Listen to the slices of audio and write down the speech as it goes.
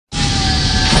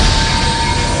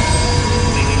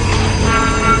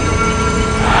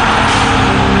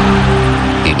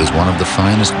of the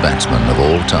finest batsmen of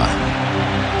all time.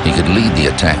 He could lead the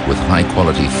attack with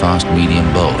high-quality fast-medium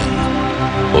bowling,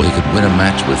 or he could win a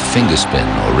match with finger spin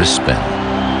or wrist spin.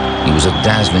 He was a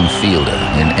dazzling fielder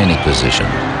in any position.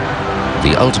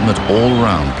 The ultimate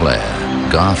all-round player,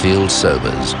 Garfield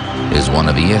Sobers, is one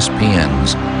of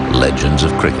ESPN's legends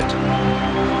of cricket.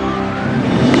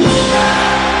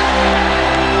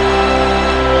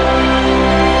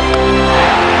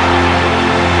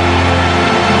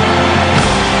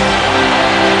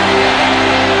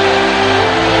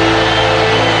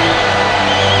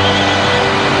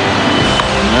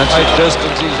 Right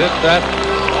distance, he's hit that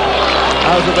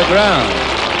out of the ground.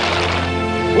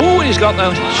 Ooh, he's got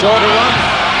the shorter run.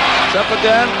 It's up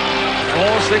again. 4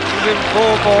 sixes in 4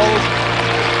 balls.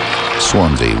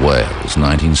 Swansea, Wales,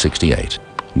 1968.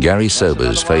 Gary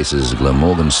Sobers faces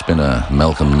Glamorgan spinner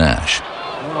Malcolm Nash.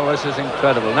 Oh, this is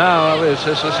incredible. Now, this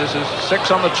is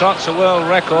 6 on the trot, it's a world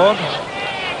record.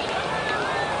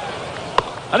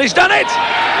 And he's done it!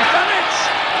 He's done it!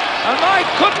 And my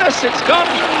goodness, it's gone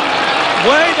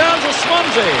way down to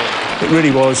Swansea. It really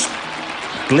was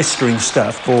blistering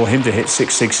stuff for him to hit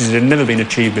 6 sixes. It had never been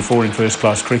achieved before in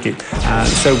first-class cricket.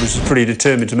 Sobers was pretty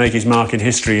determined to make his mark in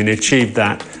history, and he achieved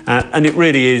that. And it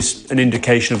really is an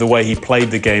indication of the way he played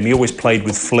the game. He always played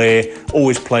with flair,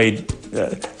 always played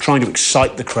trying to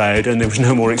excite the crowd, and there was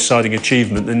no more exciting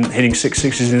achievement than hitting 6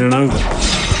 sixes in an over.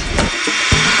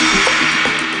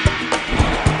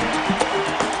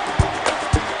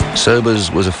 Sobers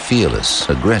was a fearless,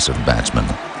 aggressive batsman,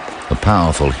 a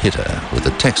powerful hitter with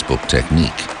a textbook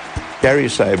technique. Gary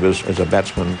Sobers as a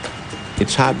batsman,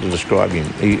 it's hard to describe him.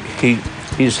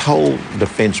 His whole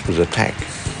defence was attack,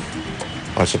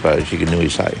 I suppose you can nearly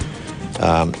say.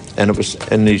 And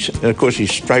of course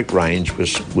his stroke range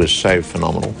was so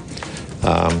phenomenal.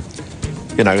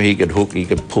 You know, he could hook, he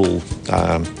could pull.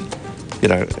 You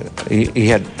know, he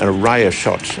had an array of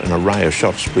shots,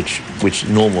 which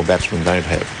normal batsmen don't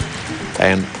have.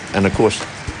 And of course,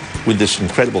 with this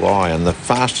incredible eye and the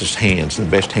fastest hands, the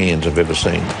best hands I've ever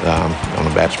seen on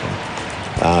a batsman,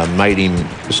 made him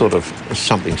sort of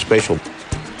something special.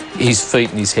 His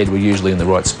feet and his head were usually in the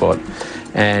right spot,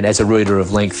 and as a reader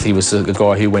of length, he was a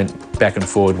guy who went back and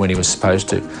forward when he was supposed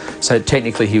to. So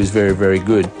technically, he was very, very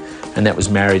good, and that was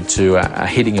married to a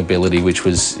hitting ability which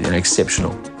was, you know,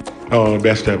 exceptional. Oh,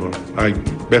 best ever.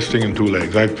 Best thing in 2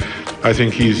 legs. I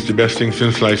think he's the best thing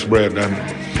since sliced bread. And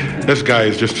this guy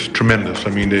is just tremendous.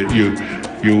 I mean, you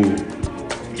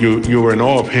were in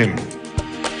awe of him.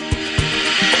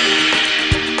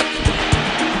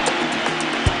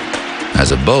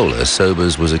 As a bowler,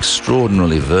 Sobers was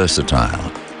extraordinarily versatile.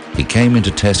 He came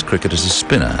into Test cricket as a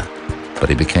spinner, but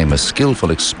he became a skillful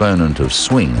exponent of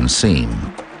swing and seam.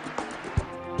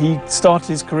 He started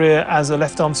his career as a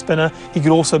left-arm spinner. He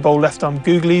could also bowl left-arm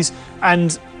googlies,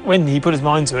 and when he put his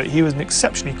mind to it, he was an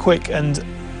exceptionally quick and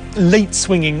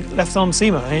late-swinging left-arm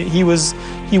seamer. He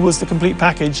was the complete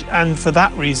package, and for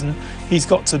that reason, he's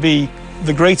got to be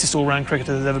the greatest all-round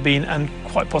cricketer there's ever been, and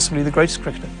quite possibly the greatest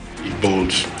cricketer. He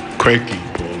bowls quick, he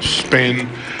bowls spin,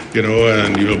 you know,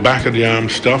 and back of the arm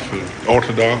stuff,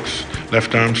 orthodox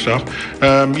left-arm stuff.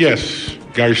 Yes,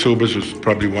 Gary Sobers was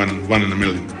probably one in a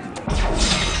million.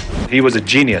 He was a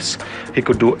genius. He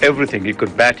could do everything. He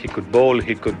could bat, he could bowl,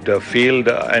 he could field,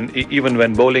 and even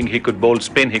when bowling, he could bowl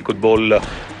spin, he could bowl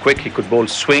quick, he could bowl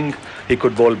swing, he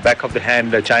could bowl back of the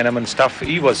hand, Chinaman stuff.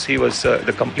 He was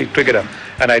the complete cricketer.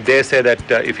 And I dare say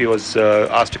that if he was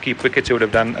asked to keep wickets, he would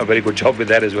have done a very good job with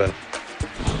that as well.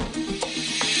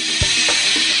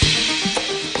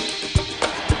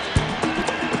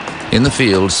 In the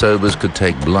field, Sobers could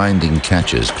take blinding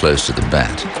catches close to the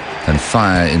bat and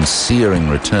fire in searing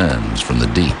returns from the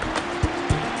deep.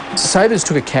 Sobers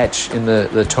took a catch in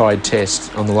the tied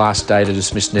test on the last day to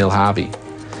dismiss Neil Harvey.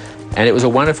 And it was a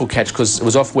wonderful catch because it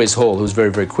was off Wes Hall, who was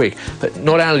very, very quick. But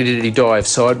not only did he dive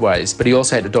sideways, but he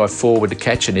also had to dive forward to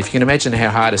catch it. And if you can imagine how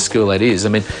hard a skill that is, I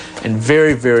mean, and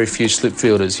very, very few slip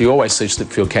fielders, you always see slip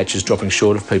field catches dropping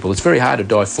short of people. It's very hard to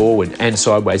dive forward and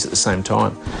sideways at the same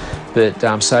time. But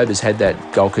Sobers had that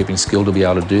goalkeeping skill to be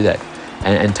able to do that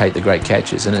and take the great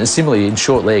catches. And similarly, in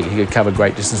short leg, he could cover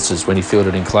great distances when he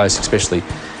fielded in close, especially.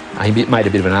 He made a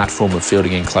bit of an art form of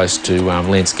fielding in close to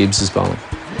Lance Gibbs's bowling.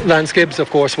 Lance Gibbs, of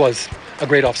course, was a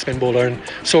great off-spin bowler, and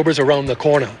Sobers around the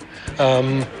corner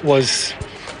was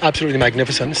absolutely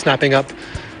magnificent, snapping up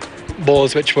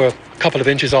balls which were a couple of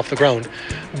inches off the ground.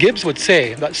 Gibbs would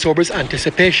say that Sobers'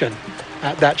 anticipation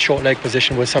at that short leg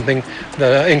position was something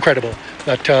incredible,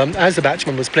 that as the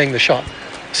batsman was playing the shot,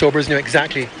 Sobers knew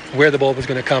exactly where the ball was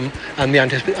going to come, and the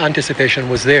anticipation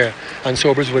was there, and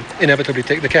Sobers would inevitably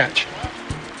take the catch.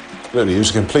 Really, he was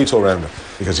a complete all-rounder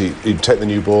because he'd take the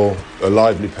new ball, a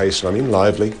lively pace,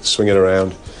 lively, swing it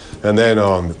around, and then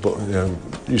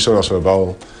use someone else for a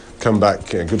bowl, come back,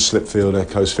 good slip fielder,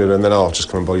 close fielder, and then I'll just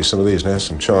come and bowl you some of these now,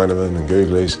 some Chinamen and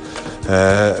Googlies,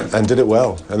 and did it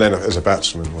well. And then as a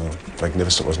batsman, well,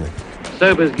 magnificent, wasn't he?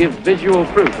 Sobers gives visual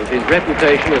proof of his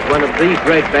reputation as one of the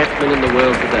great batsmen in the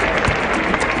world today.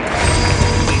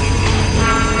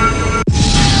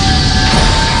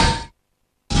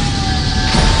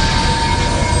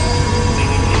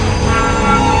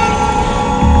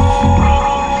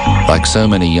 Like so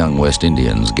many young West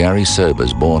Indians, Gary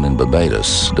Sobers, born in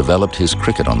Barbados, developed his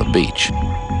cricket on the beach.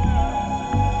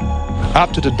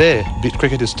 Up to today, beach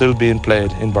cricket is still being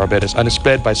played in Barbados, and it's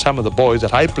played by some of the boys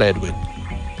that I played with.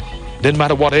 Didn't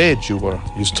matter what age you were,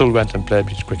 you still went and played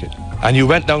beach cricket. And you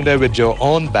went down there with your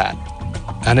own bat,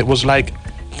 and it was like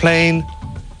playing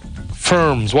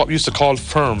firms, what we used to call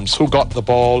firms. Who got the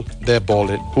ball, they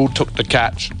bowled it. Who took the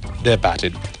catch, they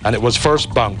batted. And it was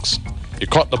first bounce. You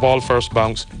caught the ball first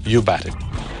bounce, you batted.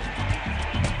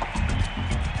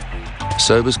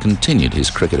 Sobers continued his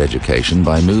cricket education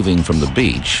by moving from the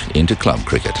beach into club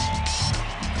cricket.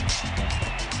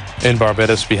 In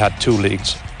Barbados, we had two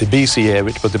leagues. The BCA,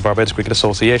 which was the Barbados Cricket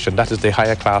Association, that is the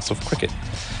higher class of cricket.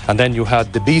 And then you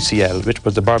had the BCL, which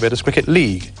was the Barbados Cricket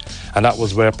League. And that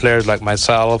was where players like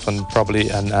myself and probably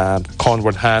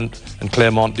Conward Hunt and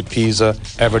Claremont de Pisa,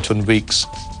 Everton Weeks,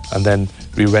 and then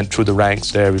we went through the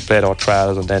ranks there, we played our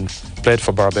trials and then played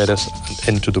for Barbados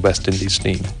and into the West Indies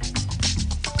team.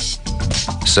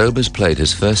 Sobers played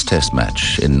his first test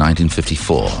match in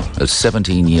 1954 at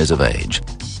 17 years of age.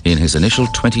 In his initial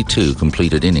 22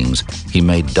 completed innings, he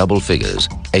made double figures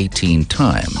 18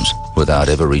 times without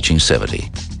ever reaching 70.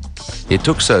 It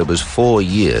took Sobers 4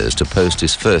 years to post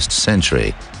his first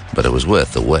century, but it was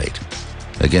worth the wait.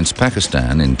 Against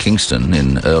Pakistan in Kingston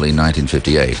in early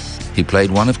 1958, he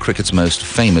played one of cricket's most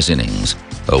famous innings,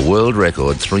 a world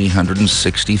record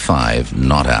 365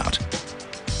 not out.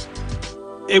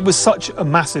 It was such a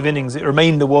massive innings. It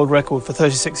remained a world record for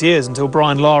 36 years until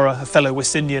Brian Lara, a fellow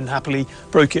West Indian, happily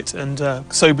broke it. And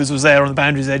Sobers was there on the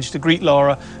boundary's edge to greet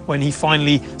Lara when he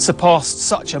finally surpassed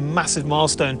such a massive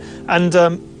milestone. And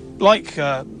like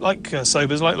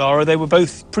Sobers, like Lara, they were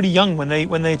both pretty young when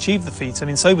they achieved the feat. I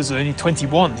mean, Sobers was only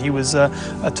 21. He was a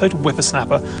total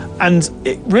whippersnapper. And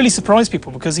it really surprised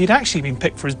people because he'd actually been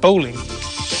picked for his bowling.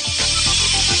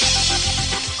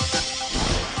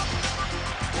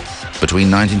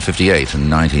 Between 1958 and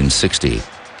 1960,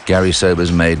 Gary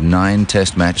Sobers made 9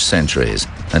 test match centuries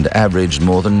and averaged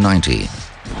more than 90.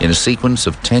 In a sequence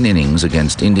of 10 innings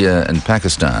against India and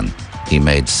Pakistan, he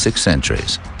made 6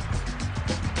 centuries.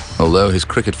 Although his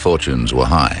cricket fortunes were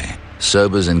high,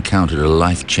 Sobers encountered a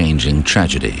life-changing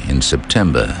tragedy in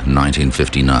September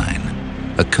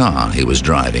 1959. A car he was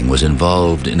driving was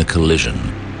involved in a collision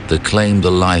that claimed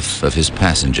the life of his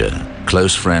passenger,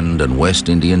 close friend and West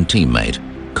Indian teammate,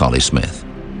 Collie Smith.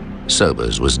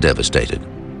 Sobers was devastated.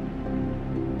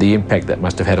 The impact that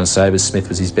must have had on Sobers, Smith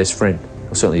was his best friend,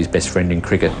 or certainly his best friend in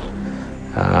cricket.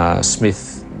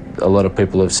 Smith, a lot of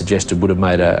people have suggested, would have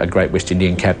made a great West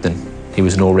Indian captain. He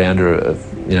was an all-rounder of,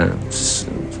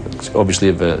 obviously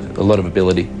of a lot of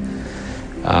ability.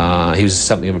 He was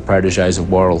something of a protege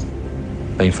of Worrell,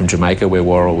 being from Jamaica, where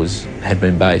Worrell had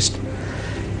been based.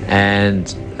 And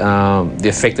the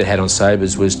effect it had on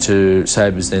Sobers was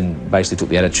Sobers then basically took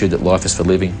the attitude that life is for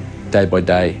living, day by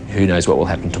day, who knows what will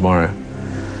happen tomorrow.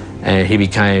 And he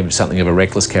became something of a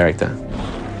reckless character.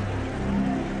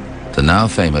 The now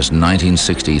famous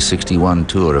 1960-61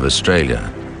 tour of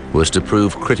Australia was to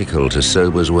prove critical to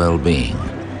Sobers' well-being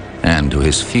and to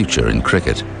his future in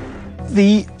cricket.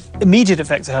 The immediate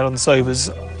effect it had on Sobers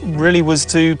really was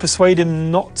to persuade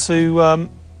him not to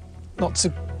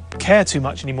care too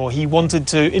much anymore. He wanted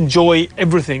to enjoy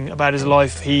everything about his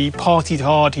life. He partied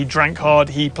hard, he drank hard,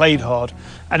 he played hard.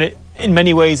 And in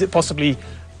many ways it possibly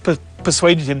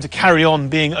persuaded him to carry on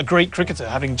being a great cricketer.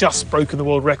 Having just broken the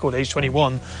world record age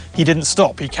 21, he didn't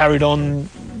stop. He carried on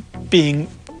being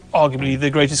arguably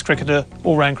the greatest cricketer,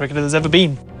 all-round cricketer there's ever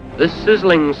been. This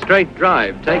sizzling straight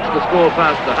drive takes the score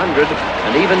past 100,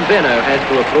 and even Benno has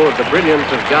to applaud the brilliance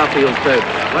of Garfield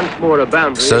Sobers. Once more a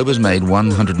boundary. Sobers made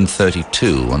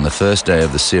 132 on the first day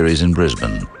of the series in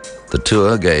Brisbane. The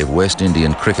tour gave West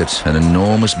Indian cricket an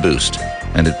enormous boost,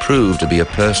 and it proved to be a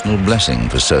personal blessing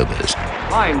for Sobers.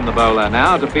 Line the bowler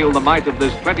now to feel the might of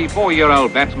this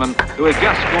 24-year-old batsman who has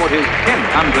just scored his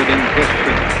 10th 100 in Test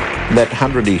cricket. That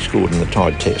 100 he scored in the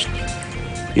Tide Test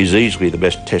is easily the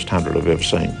best Test 100 I've ever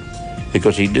seen,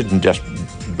 because he didn't just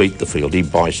beat the field, he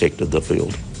bisected the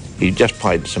field. He just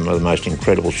played some of the most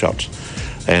incredible shots.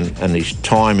 and his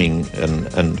timing.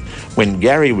 And when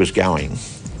Gary was going,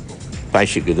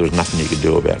 basically there was nothing you could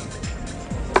do about it.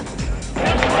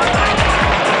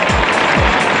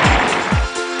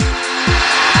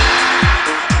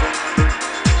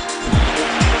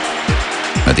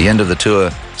 At the end of the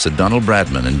tour, Sir Donald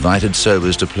Bradman invited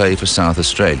Sobers to play for South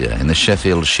Australia in the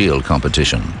Sheffield Shield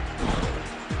competition.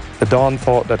 Don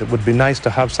thought that it would be nice to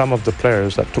have some of the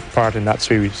players that took part in that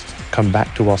series come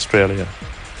back to Australia.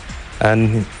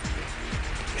 And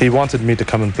he wanted me to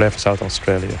come and play for South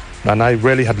Australia. And I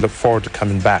really had looked forward to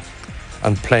coming back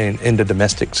and playing in the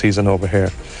domestic season over here,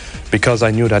 because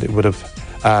I knew that it would have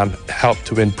helped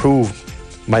to improve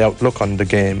my outlook on the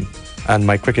game and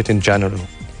my cricket in general.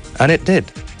 And it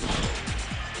did.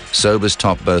 Sobers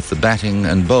topped both the batting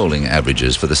and bowling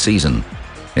averages for the season.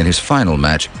 In his final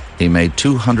match, he made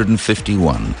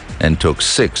 251 and took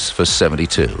 6 for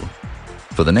 72.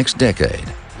 For the next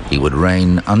decade, he would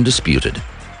reign undisputed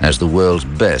as the world's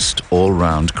best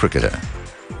all-round cricketer.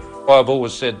 I've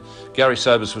always said Gary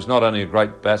Sobers was not only a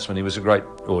great batsman, he was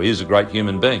is a great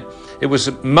human being. It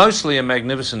was mostly a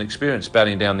magnificent experience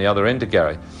batting down the other end of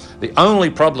Gary. The only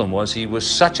problem was he was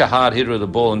such a hard hitter of the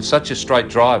ball and such a straight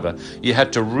driver, you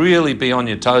had to really be on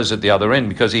your toes at the other end,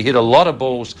 because he hit a lot of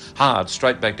balls hard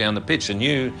straight back down the pitch. And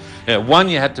you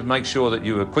had to make sure that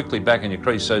you were quickly back in your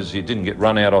crease so as you didn't get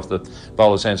run out off the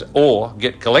bowler's hands or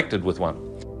get collected with one.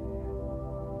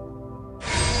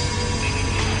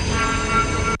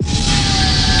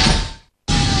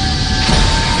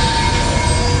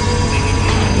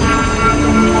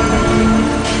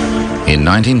 In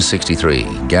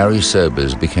 1963, Gary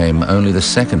Sobers became only the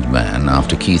second man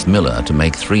after Keith Miller to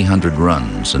make 300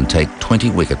 runs and take 20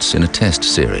 wickets in a test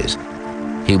series.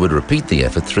 He would repeat the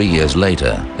effort 3 years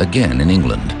later, again in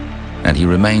England, and he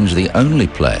remains the only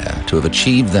player to have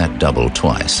achieved that double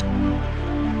twice.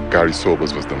 Gary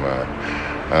Sobers was the man.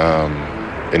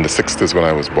 In the 60s when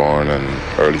I was born and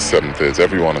early 70s,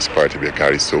 everyone aspired to be a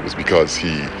Gary Sobers, because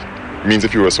he means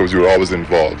if you were a Sobers, you were always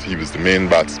involved. He was the main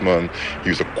batsman, he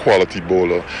was a quality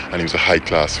bowler, and he was a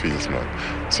high-class fieldsman.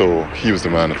 So he was the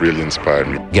man that really inspired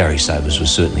me. Gary Sobers was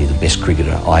certainly the best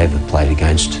cricketer I ever played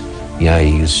against. You know,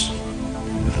 he was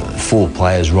 4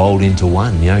 players rolled into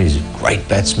one. You know, he's a great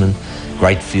batsman,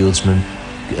 great fieldsman,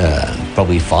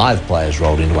 probably 5 players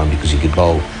rolled into one, because he could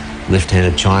bowl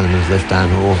left-handed Chinaman,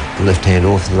 left-hand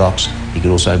orthodox. He could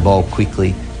also bowl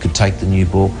quickly, could take the new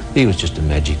ball. He was just a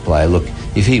magic player. Look,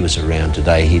 if he was around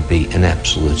today, he'd be an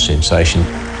absolute sensation.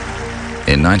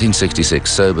 In 1966,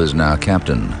 Sobers, now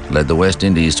captain, led the West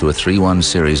Indies to a 3-1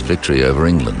 series victory over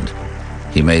England.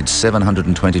 He made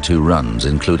 722 runs,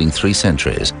 including 3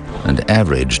 centuries, and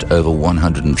averaged over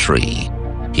 103.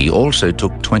 He also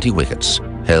took 20 wickets,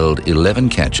 held 11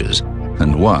 catches,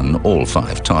 and won all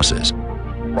 5 tosses.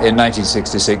 In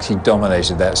 1966, he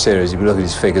dominated that series. If you look at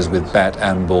his figures with bat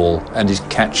and ball, and his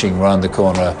catching round the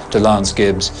corner to Lance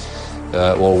Gibbs,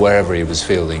 or wherever he was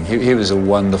fielding. He was a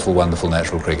wonderful, wonderful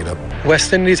natural cricketer.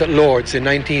 West Indies at Lords in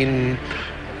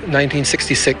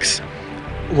 1966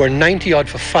 were 90-odd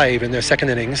for 5 in their second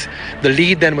innings. The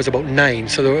lead then was about 9,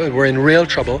 so they were in real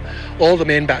trouble. All the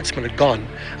main batsmen had gone.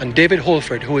 And David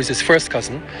Holford, who is his first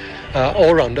cousin,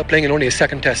 all-rounder, playing in only a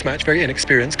second test match, very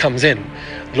inexperienced, comes in.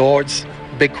 Lords,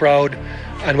 big crowd,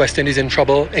 and West Indies in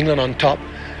trouble, England on top.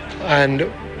 And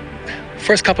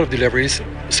first couple of deliveries,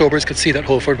 Sobers could see that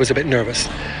Holford was a bit nervous.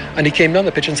 And he came down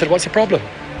the pitch and said, "What's the problem?"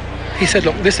 He said,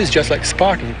 "Look, this is just like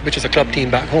Spartan, which is a club team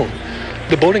back home.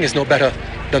 The bowling is no better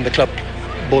than the club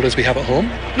bowlers we have at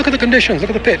home. Look at the conditions, look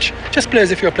at the pitch. Just play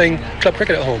as if you're playing club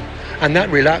cricket at home." And that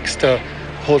relaxed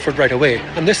Holford right away.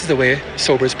 And this is the way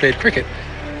Sobers played cricket.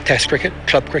 Test cricket,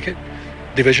 club cricket,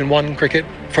 Division 1 cricket,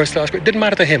 first class cricket. Didn't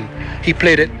matter to him. He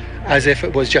played it as if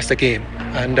it was just a game.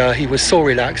 And he was so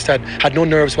relaxed, had no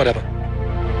nerves whatever.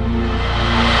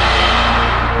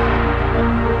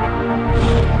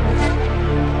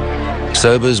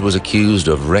 Sobers was accused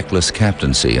of reckless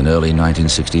captaincy in early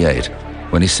 1968,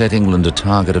 when he set England a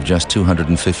target of just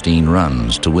 215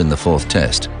 runs to win the 4th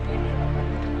test.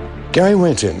 Gary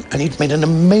went in and he'd made an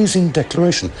amazing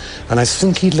declaration, and I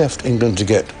think he left England to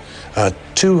get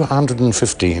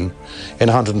 215 in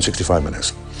 165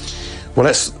 minutes. Well,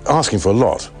 that's asking for a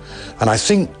lot, and I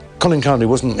think Colin Cowley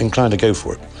wasn't inclined to go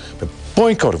for it, but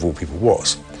Boycott, of all people,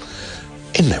 was.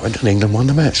 In there went, and England won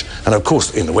the match. And of course,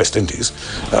 in the West Indies,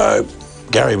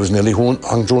 Gary was nearly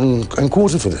undrawn and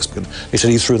quartered for this, but he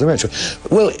said he threw the match away.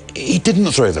 Well, he didn't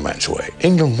throw the match away.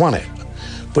 England won it.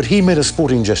 But he made a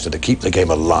sporting gesture to keep the game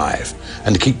alive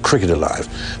and to keep cricket alive.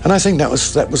 And I think that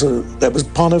was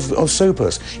part of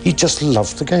Sobers. He just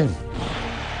loved the game.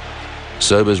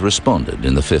 Sobers responded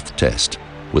in the 5th test.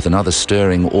 with another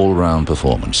stirring all-round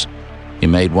performance. He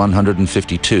made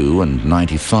 152 and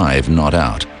 95 not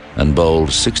out and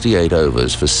bowled 68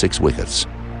 overs for 6 wickets.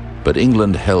 But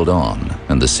England held on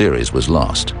and the series was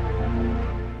lost.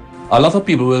 A lot of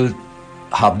people will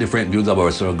have different views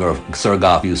about Sir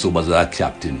Garfield Sobers as a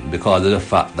captain because of the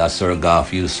fact that Sir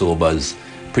Garfield Sobers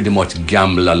pretty much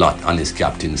gambled a lot on his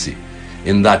captaincy.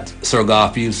 In that Sir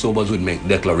Garfield Sobers would make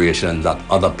declarations that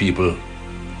other people,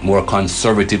 more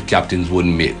conservative captains,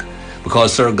 wouldn't make.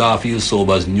 Because Sir Garfield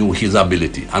Sobers knew his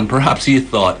ability, and perhaps he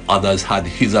thought others had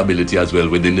his ability as well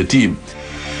within the team.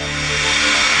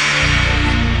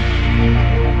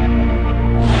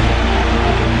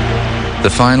 The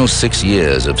final 6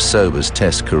 years of Sobers'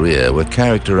 Test career were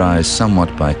characterised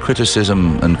somewhat by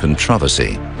criticism and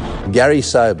controversy. Gary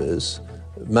Sobers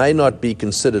may not be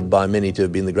considered by many to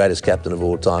have been the greatest captain of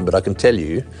all time, but I can tell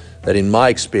you that in my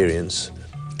experience,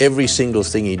 every single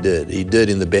thing he did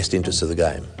in the best interest of the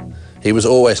game. He was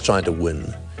always trying to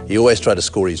win. He always tried to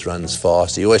score his runs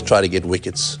fast. He always tried to get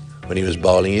wickets when he was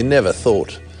bowling. He never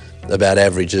thought about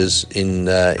averages in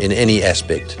any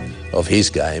aspect of his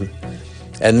game.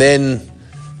 And then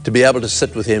to be able to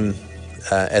sit with him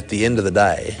at the end of the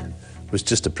day was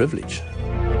just a privilege.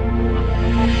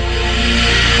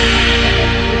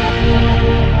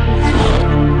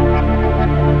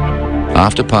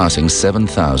 After passing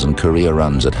 7,000 career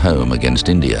runs at home against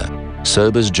India,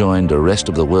 Sobers joined a rest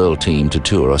of the world team to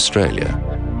tour Australia.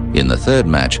 In the third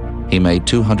match, he made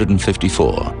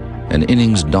 254, an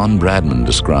innings Don Bradman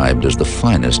described as the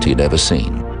finest he'd ever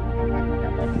seen.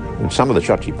 And some of the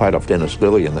shots he played off Dennis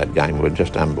Lilly in that game were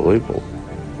just unbelievable,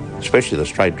 especially the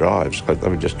straight drives. They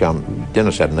would just come.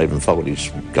 Dennis hadn't even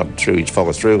got through his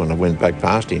follow-through and it went back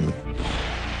past him.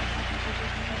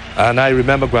 And I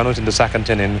remember going out in the second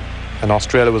inning and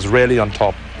Australia was really on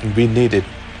top and we needed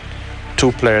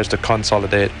 2 players to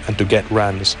consolidate and to get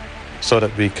runs so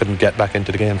that we couldn't get back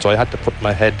into the game. So I had to put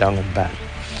my head down and bat.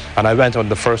 And I went on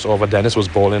the first over. Dennis was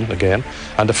bowling again.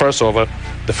 And the first over,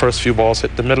 the first few balls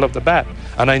hit the middle of the bat.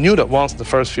 And I knew that once the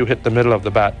first few hit the middle of the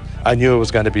bat, I knew it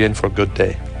was going to be in for a good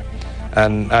day.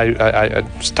 And I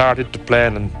started to play,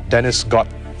 and Dennis got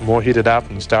more heated up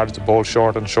and started to bowl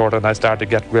short and short, and I started to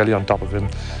get really on top of him.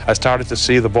 I started to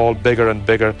see the ball bigger and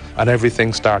bigger, and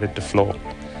everything started to flow.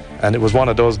 And it was one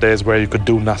of those days where you could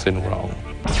do nothing wrong.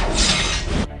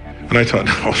 And I thought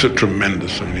that was a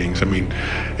tremendous innings. I mean,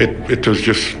 it was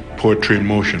just poetry in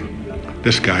motion.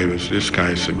 This guy was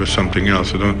something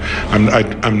else.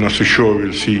 I'm not so sure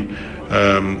we'll see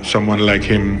someone like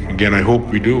him again. I hope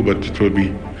we do, but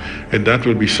that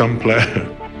will be some player.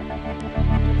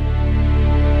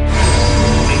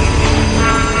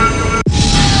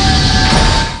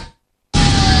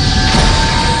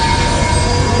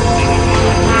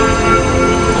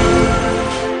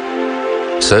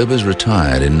 Sobers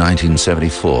retired in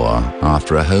 1974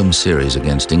 after a home series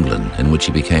against England in which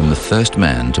he became the first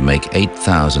man to make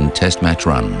 8,000 Test match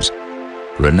runs.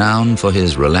 Renowned for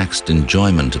his relaxed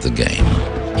enjoyment of the game,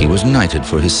 he was knighted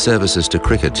for his services to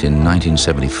cricket in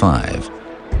 1975.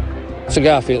 Sir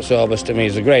Garfield Sobers, to me,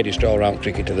 is the greatest all-round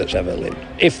cricketer that's ever lived.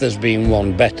 If there's been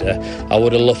one better, I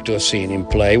would have loved to have seen him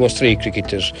play. He was 3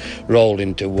 cricketers rolled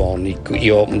into one.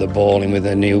 He opened the bowling with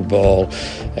a new ball.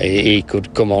 He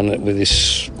could come on with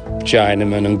his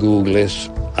Chinaman and Googlies,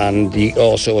 and he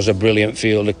also was a brilliant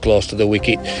fielder close to the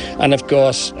wicket. And of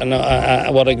course,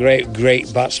 what a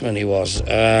great batsman he was.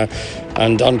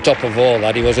 And on top of all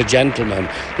that, he was a gentleman.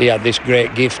 He had this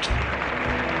great gift.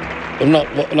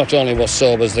 Not only was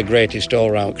Sobers the greatest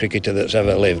all-round cricketer that's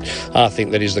ever lived, I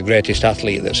think that he's the greatest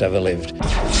athlete that's ever lived.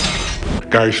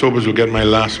 Gary Sobers will get my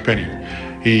last penny.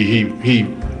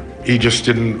 He just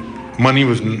didn't. Money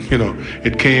was,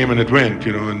 it came and it went,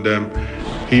 and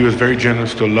he was very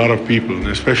generous to a lot of people, and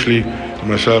especially to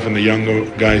myself and the younger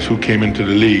guys who came into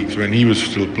the leagues when he was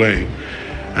still playing.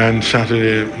 And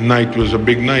Saturday night was a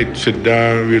big night. We'd sit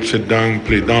down,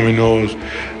 play dominoes,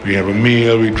 we have a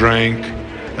meal, we drank.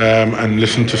 And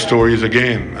listen to stories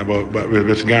again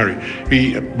with Gary.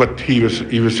 But he was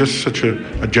just such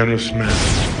a generous man.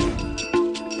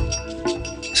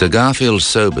 Sir Garfield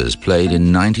Sobers played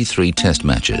in 93 Test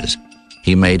matches.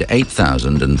 He made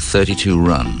 8,032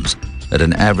 runs at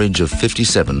an average of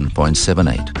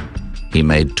 57.78. He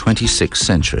made 26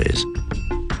 centuries.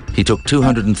 He took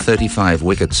 235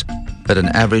 wickets at an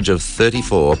average of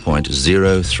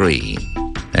 34.03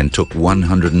 and took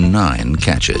 109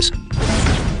 catches.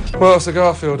 Well, Sir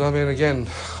Garfield, I mean, again,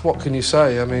 what can you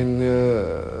say? I mean,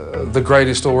 the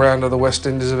greatest all-rounder the West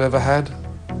Indies have ever had.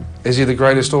 Is he the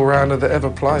greatest all-rounder that ever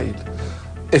played?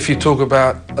 If you talk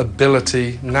about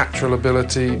ability, natural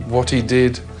ability, what he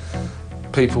did,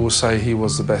 people will say he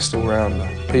was the best all-rounder.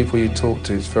 People you talk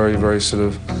to, it's very, very sort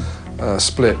of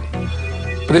split.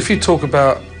 But if you talk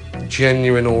about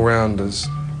genuine all-rounders,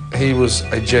 he was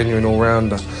a genuine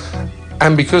all-rounder.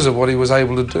 And because of what he was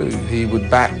able to do, he would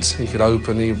bat, he could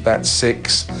open, he would bat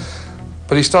six.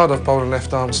 But he started off bowling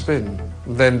left-arm spin,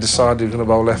 then decided he was going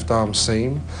to bowl left-arm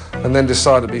seam, and then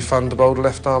decided it'd be fun to bowl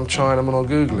left-arm Chinaman or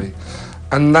googly.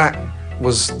 And that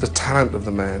was the talent of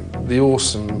the man, the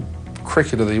awesome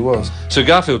cricketer that he was. Sir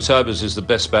Garfield Sobers is the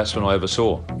best batsman I ever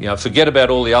saw. You know, forget about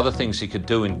all the other things he could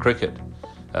do in cricket.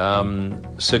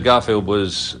 Sir Garfield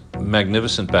was a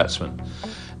magnificent batsman.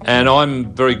 And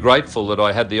I'm very grateful that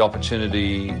I had the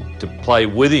opportunity to play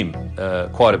with him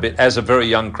quite a bit as a very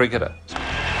young cricketer.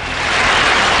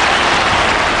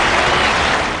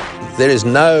 There is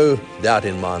no doubt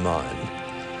in my mind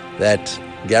that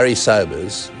Gary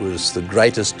Sobers was the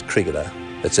greatest cricketer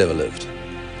that's ever lived.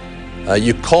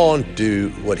 You can't do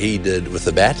what he did with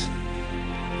the bat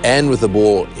and with the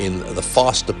ball in the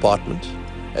fast department,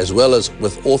 as well as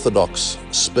with orthodox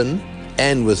spin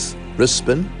and with wrist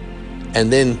spin,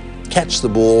 and then catch the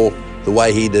ball the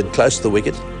way he did close to the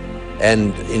wicket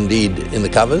and indeed in the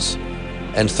covers,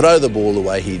 and throw the ball the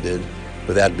way he did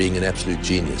without being an absolute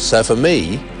genius. So for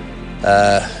me,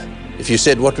 if you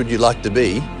said what would you like to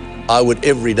be, I would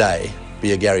every day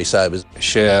be a Gary Sobers.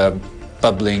 Sheer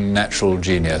bubbling natural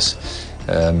genius.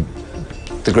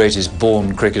 The greatest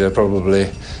born cricketer probably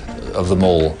of them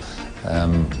all.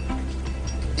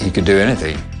 He could do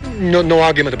anything. No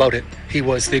argument about it. He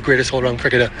was the greatest all-round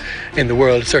cricketer in the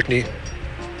world, certainly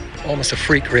almost a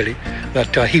freak really,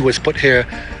 that he was put here.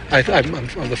 I'm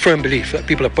of a firm belief that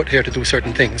people are put here to do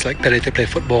certain things, like Pelé to play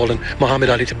football and Muhammad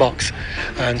Ali to box,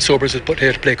 and Sobers was put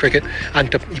here to play cricket,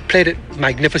 and he played it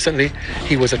magnificently.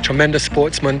 He was a tremendous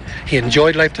sportsman. He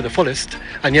enjoyed life to the fullest,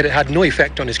 and yet it had no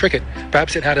effect on his cricket.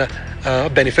 Perhaps it had a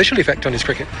beneficial effect on his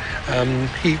cricket.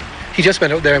 He just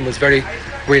went out there and was very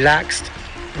relaxed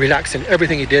in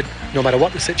everything he did, no matter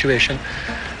what the situation.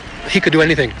 He could do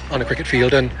anything on a cricket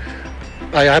field, and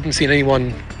I haven't seen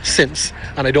anyone since,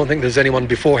 and I don't think there's anyone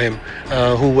before him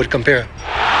who would compare.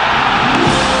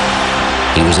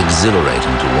 He was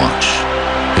exhilarating to watch.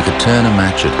 He could turn a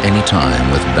match at any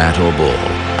time with bat or ball,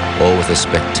 or with a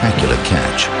spectacular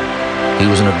catch. He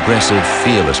was an aggressive,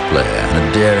 fearless player and a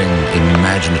daring,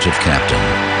 imaginative captain.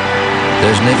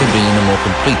 There's never been a more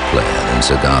complete player than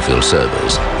Sir Garfield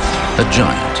Sobers, a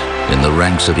giant in the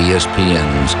ranks of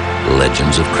ESPN's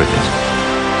Legends of Cricket.